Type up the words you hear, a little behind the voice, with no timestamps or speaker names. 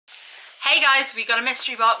Hey guys, we got a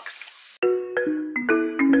mystery box.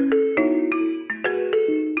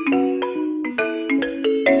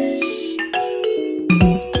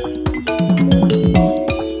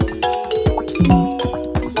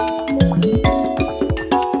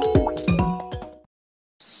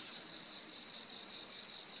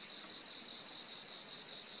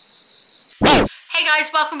 Hey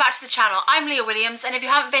guys, welcome back to the channel. I'm Leah Williams, and if you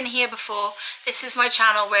haven't been here before, this is my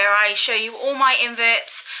channel where I show you all my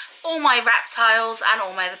inverts, all my reptiles and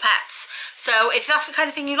all my other pets. So if that's the kind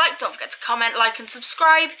of thing you like, don't forget to comment, like and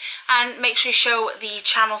subscribe, and make sure you show the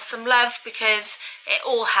channel some love because it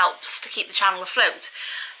all helps to keep the channel afloat.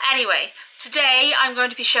 Anyway, today I'm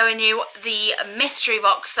going to be showing you the mystery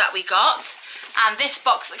box that we got, and this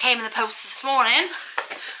box that came in the post this morning, and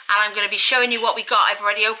I'm going to be showing you what we got. I've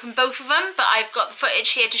already opened both of them, but I've got the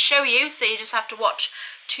footage here to show you, so you just have to watch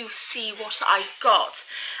to see what I got.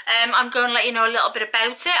 I'm going to let you know a little bit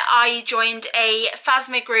about it. I joined a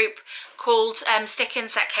phasmid group called Stick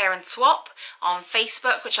Insect Care and Swap on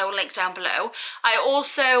Facebook, which I will link down below. I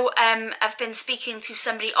also have been speaking to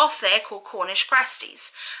somebody off there called Cornish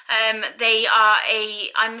Cresties. They are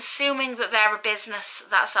I'm assuming that they're a business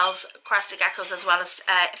that sells crested geckos as well as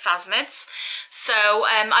phasmids. So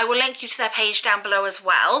I will link you to their page down below as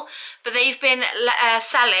well. But they've been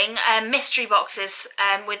selling mystery boxes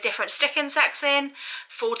with different stick insects in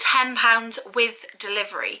for £10 with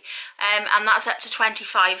delivery, and that's up to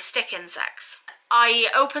 25 stick insects. I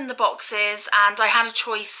opened the boxes and I had a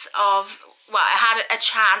choice of, well, I had a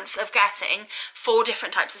chance of getting 4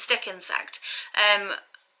 different types of stick insect.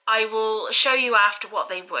 I will show you after what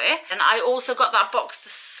they were. And I also got that box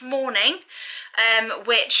this morning,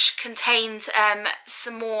 which contained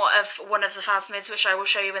some more of one of the phasmids, which I will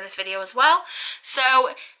show you in this video as well.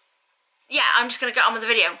 So yeah, I'm just going to get on with the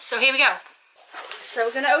video. So here we go. So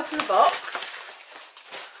we're going to open the box.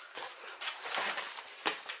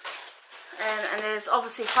 And there's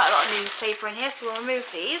obviously quite a lot of newspaper in here, so we'll remove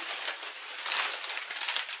these.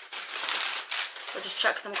 We'll just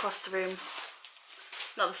chuck them across the room.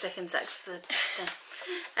 Not the stick insects, the thing.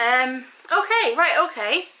 Okay, right,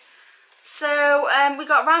 okay. So we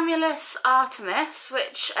got Ramulus artemis,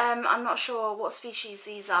 which I'm not sure what species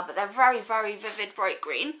these are, but they're very, very vivid bright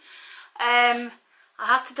green. I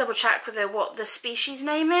have to double check with her what the species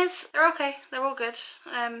name is. They're okay, they're all good.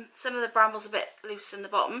 Some of the brambles are a bit loose in the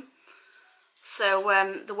bottom, so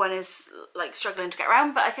the one is like struggling to get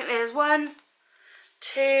around, but I think there's 1,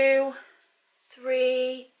 2,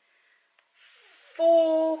 3,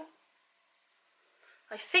 4.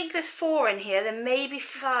 I think there's 4 in here. There may be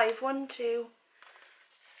 5. 1, 2,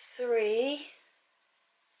 3.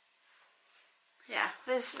 Yeah,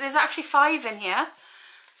 there's actually 5 in here.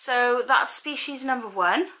 So that's species number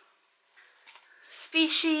 1.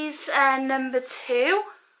 Species number 2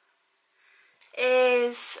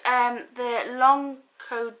 is the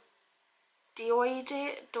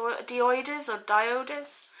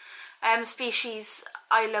Loncodioides, species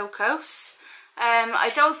Ilocos. I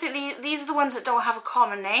don't think these are the ones that don't have a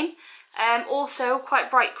common name. Also quite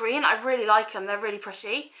bright green. I really like them. They're really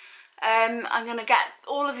pretty. I'm going to get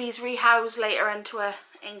all of these rehoused later into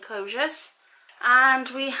enclosures. And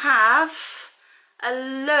we have a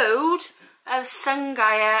load of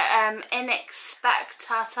Sungaea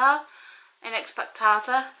inexpectata.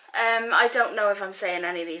 I don't know if I'm saying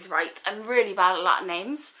any of these right. I'm really bad at Latin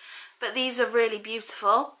names, but these are really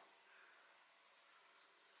beautiful.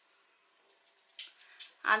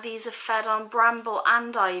 And these are fed on bramble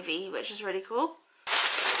and ivy, which is really cool.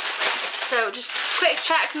 So just quick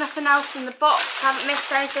check, nothing else in the box. Haven't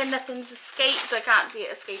missed anything, nothing's escaped. I can't see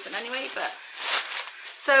it escaping anyway, but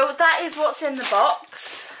so that is what's in the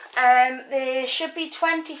box. There should be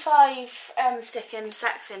 25 stick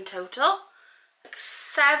insects in total.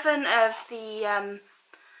 7 of the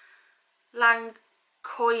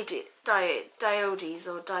Lancoides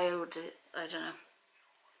or diode, I don't know.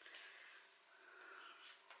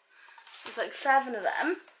 There's like 7 of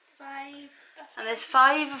them. 5. And there's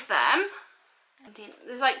 5 of them.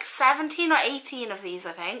 There's like 17 or 18 of these,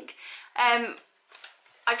 I think.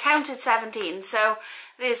 I counted 17, so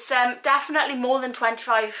there's definitely more than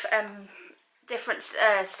 25 different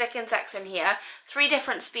stick insects in here. 3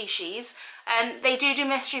 different species. And they do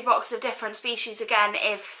mystery boxes of different species again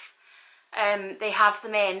if they have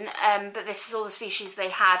them in. But this is all the species they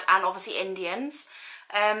had, and obviously Indians.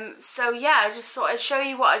 So yeah, I just thought I'd show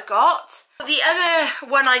you what I got. The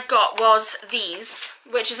other one I got was these,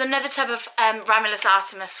 which is another tub of Ramulus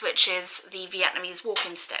artemis, which is the Vietnamese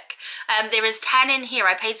walking stick. There is 10 in here.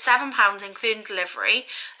 I paid £7 including delivery.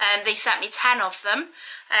 They sent me 10 of them.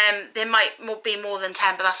 There might be more than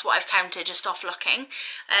 10, but that's what I've counted just off looking.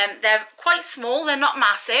 They're quite small, they're not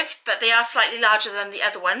massive, but they are slightly larger than the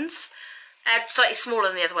other ones. Slightly smaller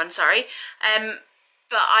than the other ones, sorry.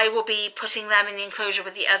 But I will be putting them in the enclosure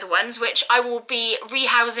with the other ones, which I will be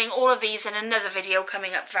rehousing all of these in another video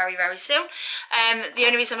coming up very, very soon. The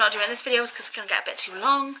only reason I'm not doing this video is because it's going to get a bit too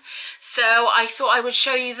long. So I thought I would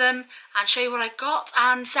show you them and show you what I got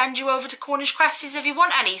and send you over to Cornish Cresties if you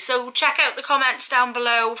want any. So check out the comments down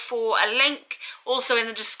below for a link, also in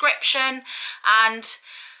the description. And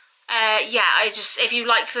yeah, if you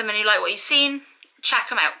like them and you like what you've seen, check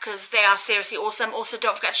them out because they are seriously awesome. Also,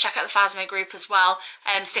 don't forget to check out the Phasmo group as well,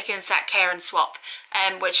 Stick Insect Care and Swap,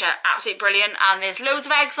 which are absolutely brilliant, and there's loads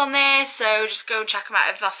of eggs on there, so just go and check them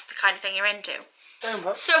out if that's the kind of thing you're into.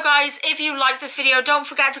 So guys, if you like this video, don't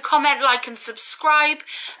forget to comment, like and subscribe.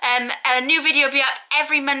 A new video will be up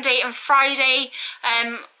every Monday and Friday,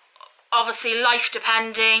 obviously life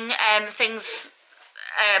depending, things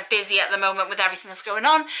busy at the moment with everything that's going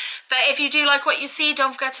on, but if you do like what you see,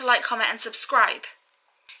 don't forget to like, comment and subscribe.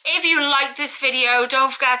 If you like this video,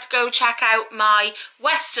 don't forget to go check out my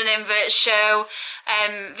Western invert show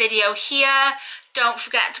video here. Don't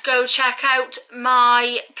forget to go check out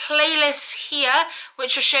my playlist here,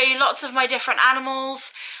 which will show you lots of my different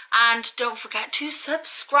animals, and don't forget to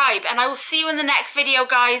subscribe, and I will see you in the next video,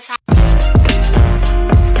 guys.